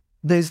 5th.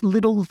 There's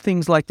little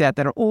things like that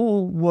that are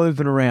all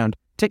woven around.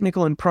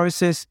 Technical and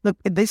process. Look,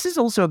 this is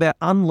also about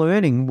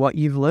unlearning what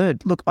you've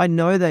learned. Look, I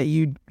know that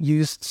you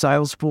used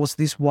Salesforce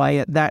this way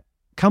at that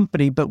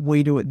company, but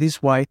we do it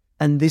this way,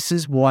 and this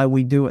is why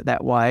we do it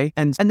that way.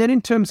 And then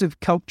in terms of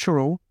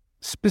cultural,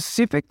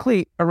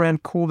 specifically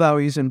around core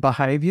values and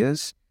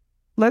behaviors,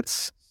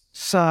 let's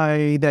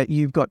say that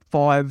you've got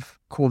 5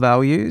 core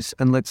values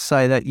and let's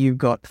say that you've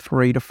got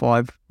 3 to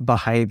 5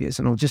 behaviors.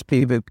 And I'll just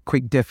give a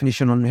quick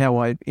definition on how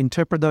I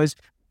interpret those.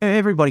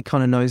 Everybody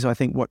kind of knows, I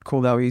think, what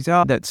core values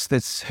are.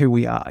 That's who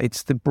we are.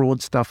 It's the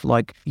broad stuff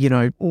like,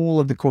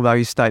 all of the core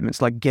value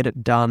statements like get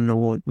it done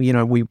or,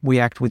 we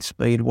act with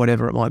speed,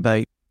 whatever it might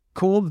be.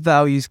 Core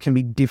values can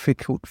be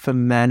difficult for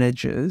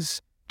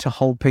managers to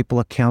hold people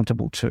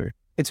accountable to.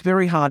 It's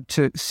very hard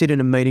to sit in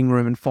a meeting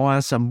room and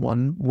fire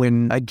someone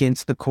when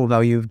against the core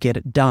value of get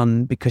it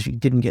done because you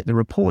didn't get the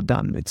report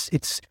done.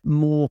 It's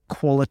more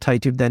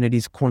qualitative than it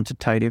is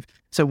quantitative.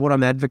 So what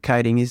I'm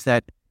advocating is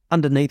that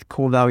underneath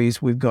core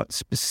values, we've got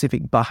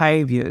specific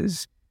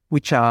behaviors,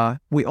 which are,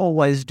 we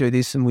always do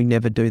this and we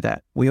never do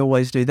that. We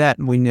always do that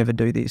and we never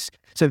do this.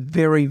 So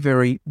very,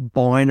 very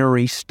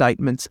binary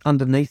statements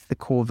underneath the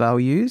core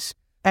values.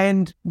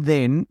 And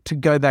then to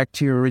go back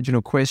to your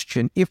original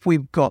question, if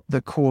we've got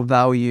the core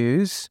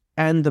values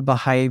and the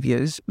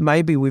behaviors,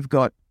 maybe we've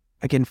got,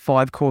 again,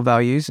 5 core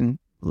values and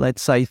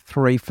let's say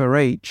 3 for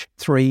each,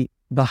 3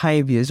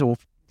 behaviors, or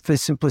for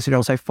simplicity,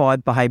 I'll say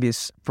 5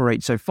 behaviors for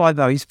each. So 5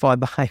 values, 5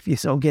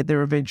 behaviors. I'll get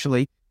there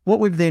eventually. What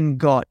we've then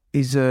got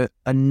is a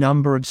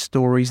number of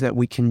stories that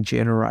we can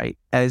generate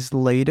as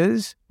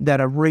leaders that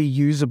are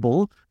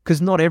reusable,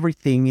 because not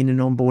everything in an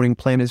onboarding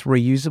plan is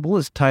reusable,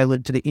 is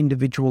tailored to the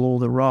individual or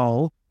the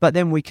role. But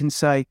then we can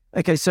say,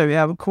 okay, so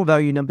our core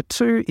value number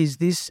 2 is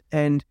this,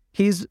 and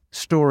here's a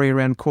story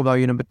around core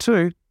value number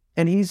 2,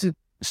 and here's a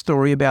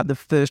story about the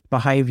first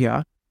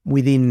behavior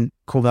within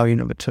core value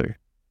number 2.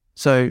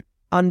 So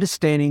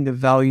understanding the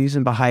values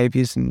and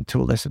behaviors, and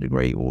to a lesser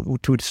degree or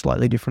to a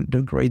slightly different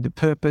degree, the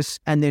purpose,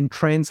 and then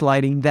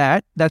translating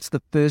that's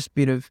the first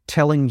bit of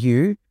telling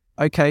you,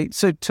 okay,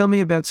 so tell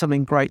me about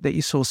something great that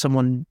you saw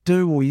someone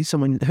do or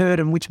someone heard,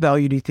 and which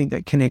value do you think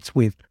that connects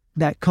with?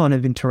 That kind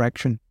of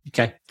interaction.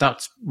 Okay,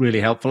 that's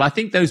really helpful. I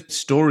think those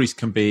stories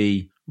can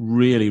be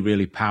really,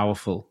 really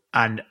powerful.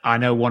 And I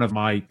know one of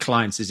my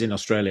clients is in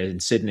Australia, in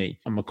Sydney,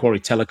 on Macquarie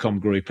Telecom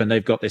Group, and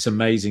they've got this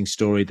amazing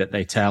story that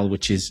they tell,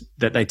 which is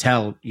that they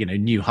tell,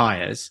 new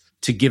hires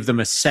to give them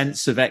a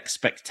sense of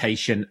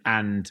expectation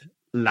and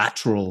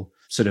lateral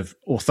sort of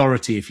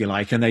authority, if you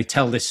like. And they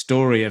tell this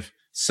story of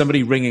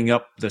somebody ringing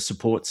up the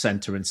support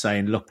center and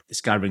saying, look, this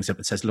guy rings up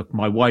and says, look,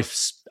 my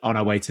wife's on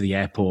her way to the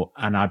airport,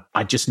 and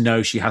I just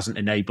know she hasn't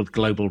enabled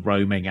global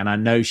roaming, and I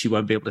know she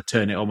won't be able to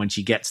turn it on when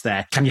she gets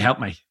there. Can you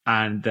help me?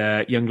 And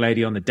the young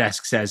lady on the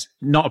desk says,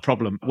 not a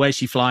problem. Where's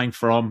she flying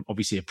from?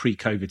 Obviously a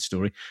pre-COVID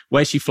story.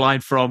 Where's she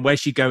flying from? Where's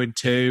she going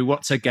to?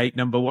 What's her gate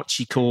number? What's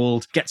she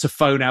called? Gets a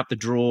phone out the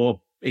drawer.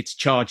 It's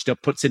charged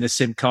up, puts in a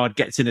SIM card,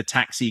 gets in a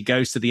taxi,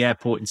 goes to the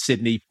airport in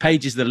Sydney,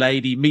 pages the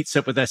lady, meets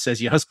up with her,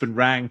 says, your husband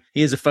rang.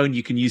 Here's a phone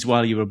you can use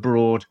while you're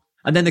abroad.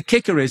 And then the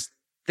kicker is,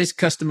 this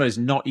customer is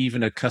not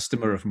even a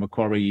customer of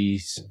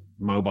Macquarie's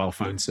mobile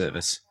phone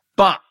service.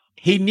 But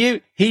he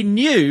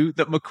knew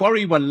that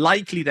Macquarie were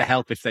likely to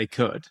help if they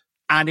could,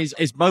 and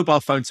his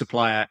mobile phone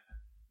supplier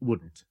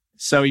wouldn't.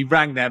 So he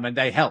rang them and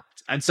they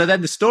helped. And so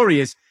then the story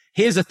is,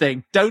 here's the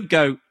thing, don't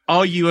go,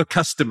 are you a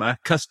customer?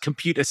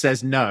 Computer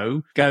says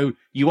no. Go,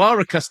 you are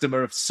a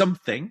customer of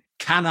something.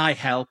 Can I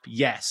help?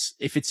 Yes.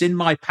 If it's in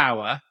my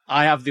power,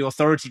 I have the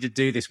authority to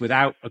do this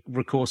without a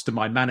recourse to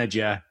my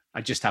manager.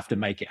 I just have to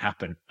make it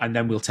happen. And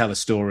then we'll tell a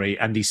story,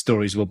 and these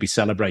stories will be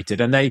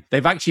celebrated. And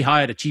they've actually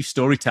hired a chief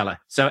storyteller.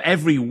 So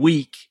every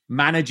week,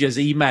 managers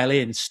email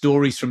in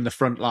stories from the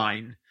front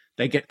line.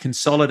 They get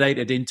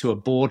consolidated into a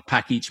board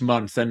pack each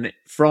month. And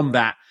from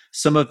that,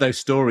 some of those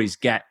stories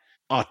get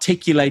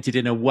articulated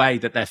in a way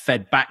that they're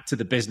fed back to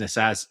the business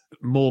as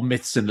more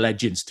myths and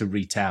legends to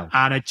retell.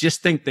 And I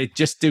just think they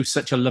just do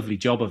such a lovely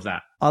job of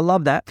that. I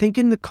love that. Think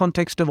in the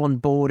context of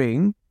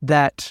onboarding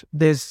that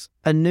there's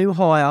a new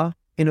hire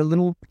in a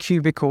little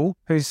cubicle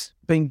who's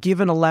been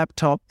given a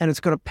laptop and it's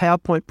got a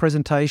PowerPoint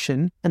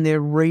presentation, and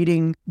they're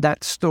reading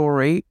that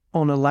story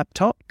on a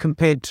laptop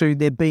compared to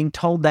they're being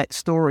told that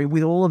story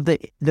with all of the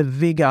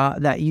vigor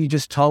that you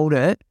just told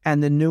it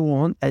and the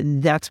nuance.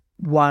 And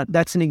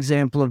that's an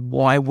example of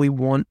why we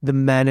want the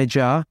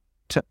manager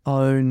to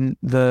own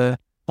the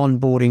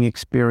onboarding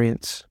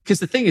experience. Because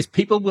the thing is,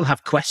 people will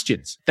have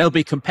questions. They'll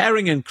be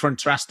comparing and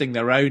contrasting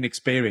their own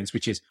experience,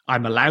 which is,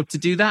 I'm allowed to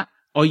do that?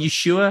 Are you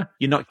sure?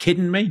 You're not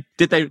kidding me?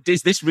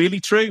 Is this really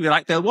true?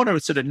 Like, they'll want to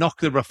sort of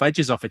knock the rough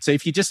edges off it. So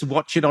if you just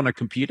watch it on a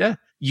computer,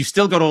 you've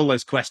still got all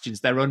those questions.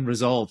 They're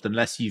unresolved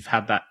unless you've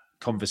had that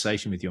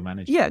conversation with your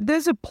manager. Yeah,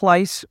 there's a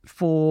place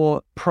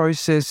for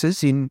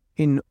processes in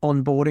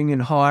onboarding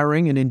and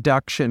hiring and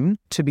induction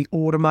to be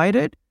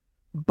automated,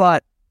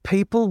 but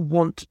people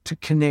want to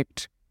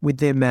connect with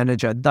their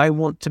manager. They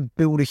want to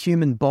build a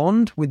human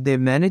bond with their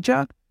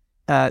manager.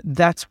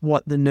 That's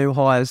what the new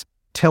hires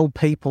tell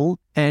people,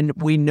 and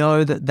we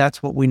know that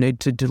that's what we need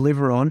to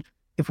deliver on.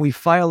 If we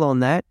fail on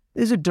that,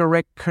 there's a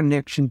direct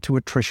connection to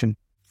attrition.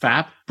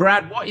 Fab.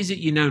 Brad, what is it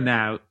you know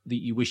now that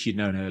you wish you'd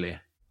known earlier?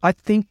 I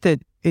think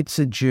that it's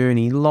a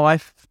journey.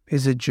 Life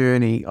is a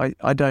journey.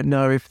 I don't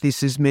know if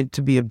this is meant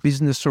to be a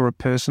business or a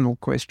personal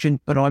question,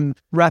 but I'm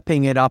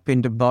wrapping it up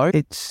into both.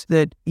 It's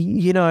that,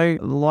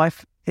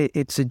 life,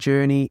 it's a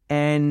journey,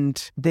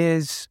 and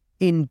there's,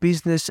 in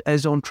business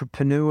as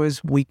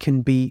entrepreneurs, we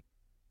can be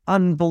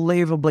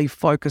unbelievably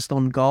focused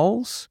on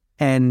goals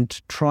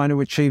and trying to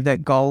achieve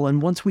that goal.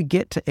 And once we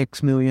get to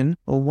X million,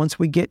 or once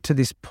we get to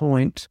this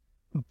point,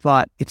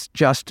 but it's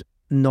just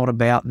not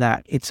about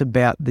that. It's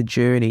about the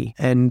journey.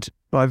 And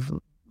I've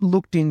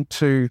looked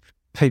into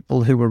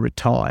people who are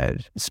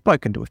retired,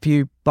 spoken to a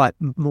few, but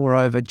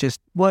moreover,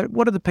 just what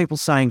are the people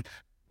saying?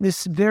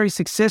 This very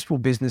successful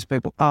business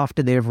people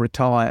after they've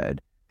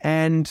retired.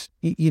 And,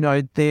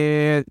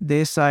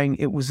 they're saying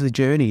it was the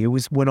journey. It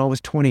was when I was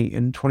 20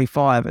 and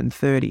 25 and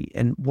 30,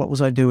 and what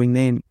was I doing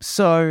then?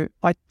 So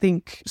I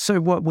think,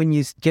 when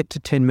you get to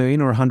 10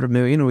 million or 100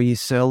 million, or you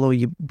sell, or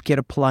you get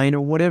a plane,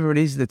 or whatever it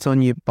is that's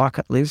on your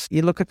bucket list,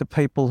 you look at the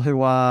people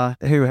who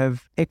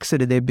have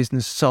exited their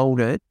business,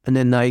 sold it, and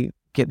then they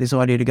get this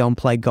idea to go and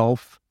play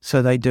golf.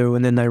 So they do,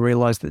 and then they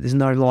realize that there's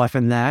no life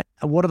in that.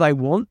 And what do they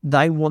want?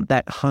 They want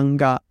that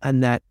hunger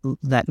and that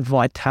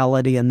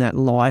vitality and that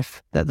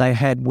life that they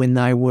had when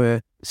they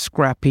were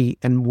scrappy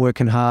and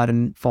working hard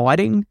and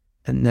fighting,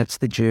 and that's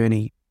the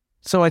journey.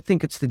 So I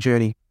think it's the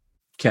journey.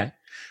 Okay.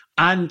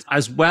 And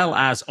as well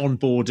as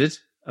Onboarded,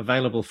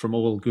 available from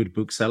all good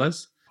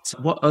booksellers,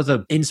 what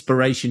other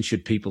inspiration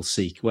should people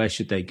seek? Where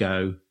should they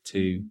go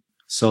to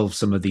solve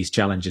some of these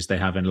challenges they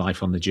have in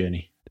life on the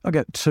journey? I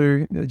got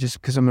two,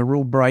 just because I'm a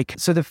rule break.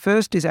 So the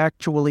first is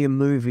actually a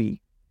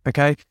movie,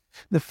 okay?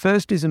 The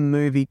first is a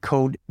movie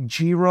called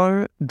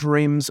Jiro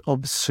Dreams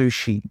of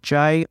Sushi,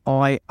 Jiro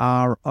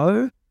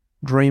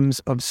Dreams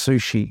of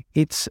Sushi.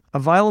 It's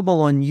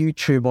available on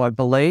YouTube, I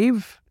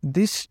believe.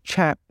 This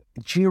chap,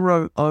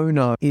 Jiro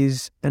Ono,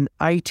 is an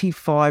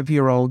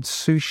 85-year-old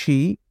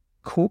sushi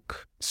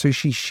cook,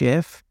 sushi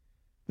chef,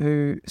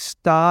 who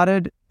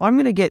started, I'm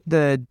going to get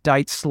the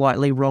dates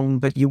slightly wrong,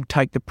 but you'll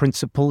take the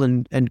principle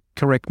and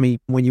correct me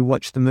when you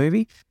watch the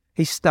movie.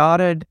 He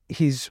started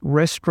his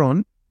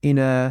restaurant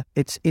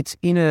it's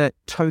in a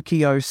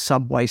Tokyo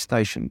subway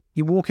station.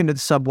 You walk into the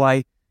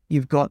subway,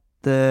 you've got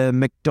the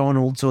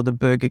McDonald's or the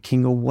Burger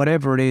King or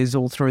whatever it is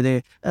all through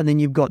there, and then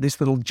you've got this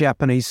little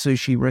Japanese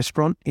sushi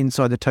restaurant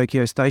inside the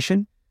Tokyo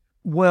station.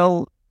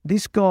 Well,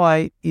 this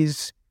guy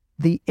is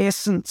the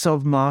essence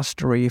of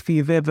mastery. If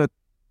you've ever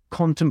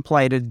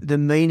contemplated the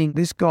meaning,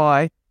 this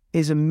guy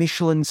is a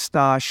Michelin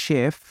star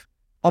chef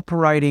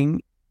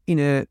operating in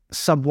a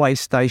subway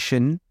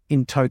station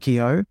in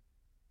Tokyo,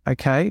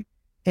 okay?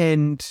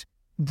 And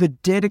the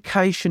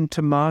dedication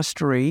to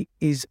mastery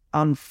is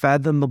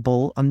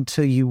unfathomable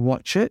until you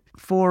watch it.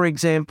 For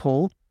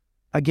example,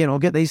 again, I'll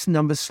get these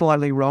numbers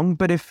slightly wrong,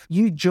 but if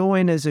you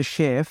join as a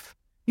chef,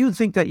 you'd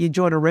think that you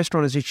join a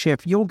restaurant as a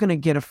chef, you're going to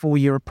get a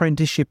 4-year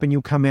apprenticeship and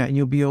you'll come out and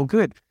you'll be all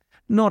good.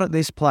 Not at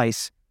this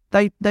place.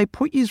 They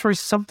put you through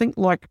something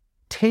like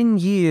 10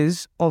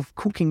 years of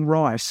cooking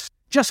rice,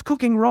 just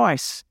cooking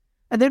rice.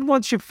 And then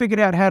once you've figured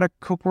out how to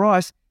cook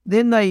rice,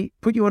 then they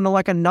put you into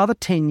like another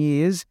 10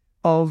 years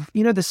of,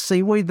 the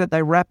seaweed that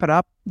they wrap it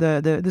up,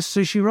 the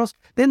sushi rolls.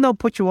 Then they'll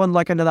put you on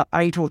like another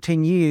 8 or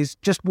 10 years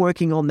just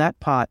working on that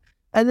part.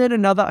 And then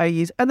another 8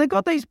 years. And they've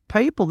got these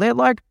people, they're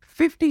like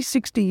 50,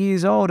 60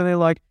 years old. And they're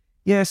like,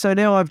 yeah, so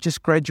now I've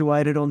just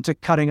graduated onto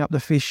cutting up the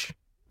fish.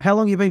 How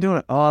long have you been doing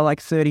it? Oh, like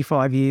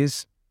 35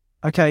 years.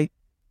 Okay.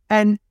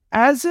 And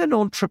as an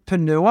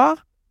entrepreneur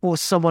or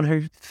someone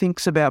who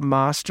thinks about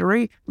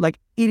mastery, like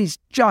it is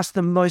just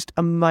the most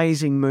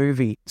amazing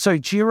movie. So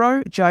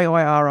Jiro,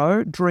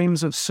 Jiro,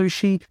 Dreams of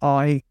Sushi,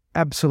 I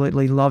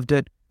absolutely loved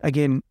it.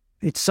 Again,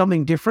 it's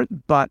something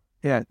different, but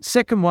yeah.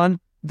 Second one,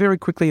 very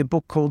quickly, a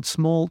book called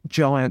Small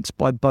Giants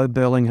by Bo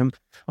Burlingham.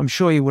 I'm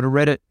sure you would have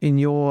read it in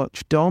your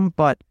Dom,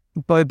 but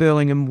Bo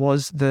Burlingham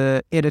was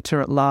the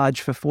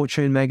editor-at-large for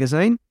Fortune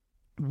magazine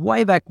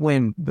way back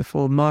when,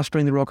 before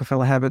Mastering the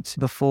Rockefeller Habits,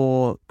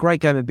 before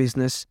Great Game of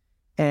Business.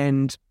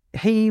 And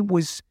he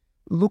was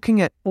looking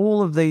at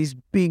all of these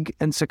big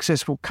and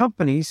successful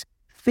companies,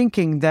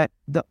 thinking that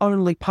the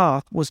only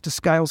path was to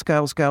scale.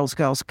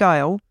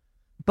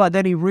 But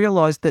then he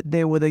realized that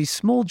there were these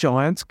small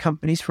giants,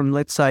 companies from,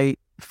 let's say,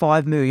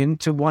 5 million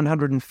to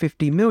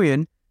 150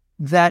 million,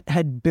 that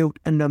had built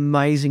an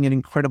amazing and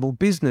incredible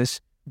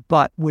business,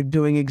 but were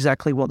doing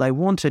exactly what they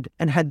wanted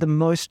and had the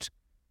most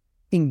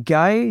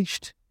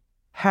engaged,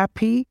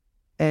 happy,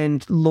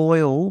 and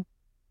loyal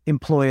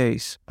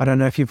employees. I don't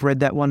know if you've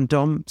read that one,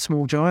 Dom,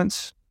 Small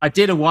Giants. I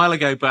did a while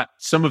ago, but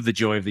some of the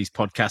joy of these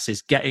podcasts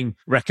is getting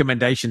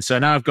recommendations. So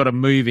now I've got a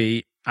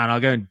movie and I'll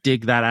go and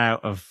dig that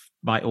out of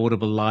my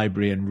Audible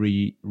library and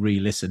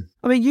re-listen.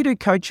 I mean, you do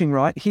coaching,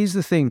 right? Here's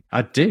the thing.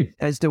 I do.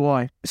 As do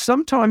I.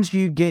 Sometimes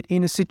you get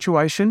in a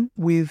situation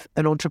with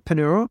an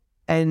entrepreneur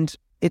and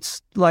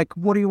it's like,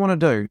 what do you want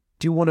to do?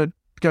 Do you want to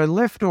go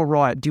left or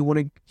right? Do you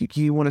want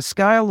to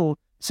scale? Or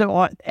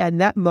so at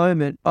that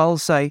moment, I'll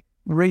say,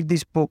 read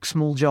this book,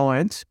 Small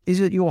Giants. Is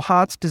it your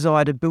heart's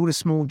desire to build a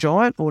small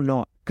giant or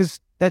not? Because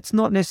that's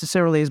not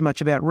necessarily as much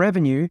about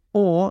revenue,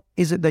 or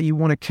is it that you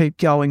want to keep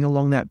going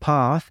along that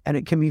path? And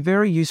it can be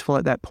very useful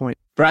at that point.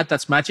 Brad,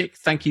 that's magic.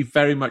 Thank you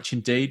very much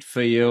indeed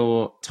for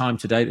your time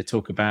today to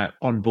talk about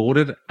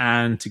Onboarded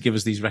and to give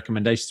us these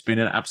recommendations. It's been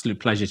an absolute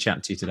pleasure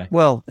chatting to you today.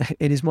 Well,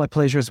 it is my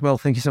pleasure as well.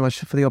 Thank you so much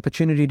for the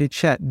opportunity to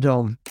chat,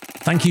 Dom.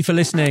 Thank you for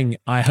listening.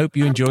 I hope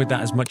you enjoyed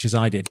that as much as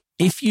I did.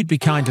 If you'd be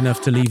kind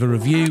enough to leave a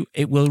review,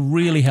 it will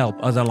really help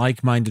other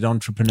like-minded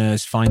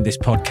entrepreneurs find this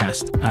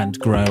podcast and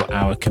grow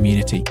our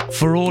community.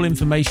 For all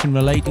information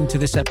relating to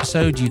this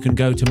episode, you can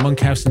go to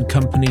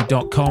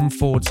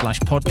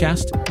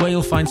monkhouseandcompany.com/podcast, where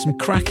you'll find some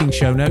cracking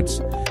show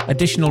notes,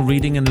 additional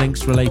reading and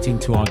links relating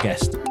to our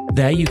guest.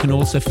 There you can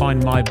also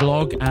find my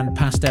blog and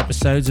past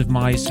episodes of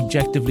my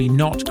Subjectively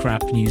Not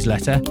Crap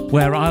newsletter,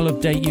 where I'll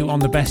update you on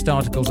the best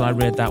articles I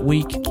read that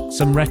week,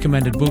 some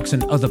recommended books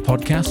and other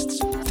podcasts.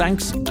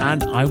 Thanks,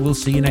 and I will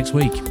see you next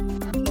week.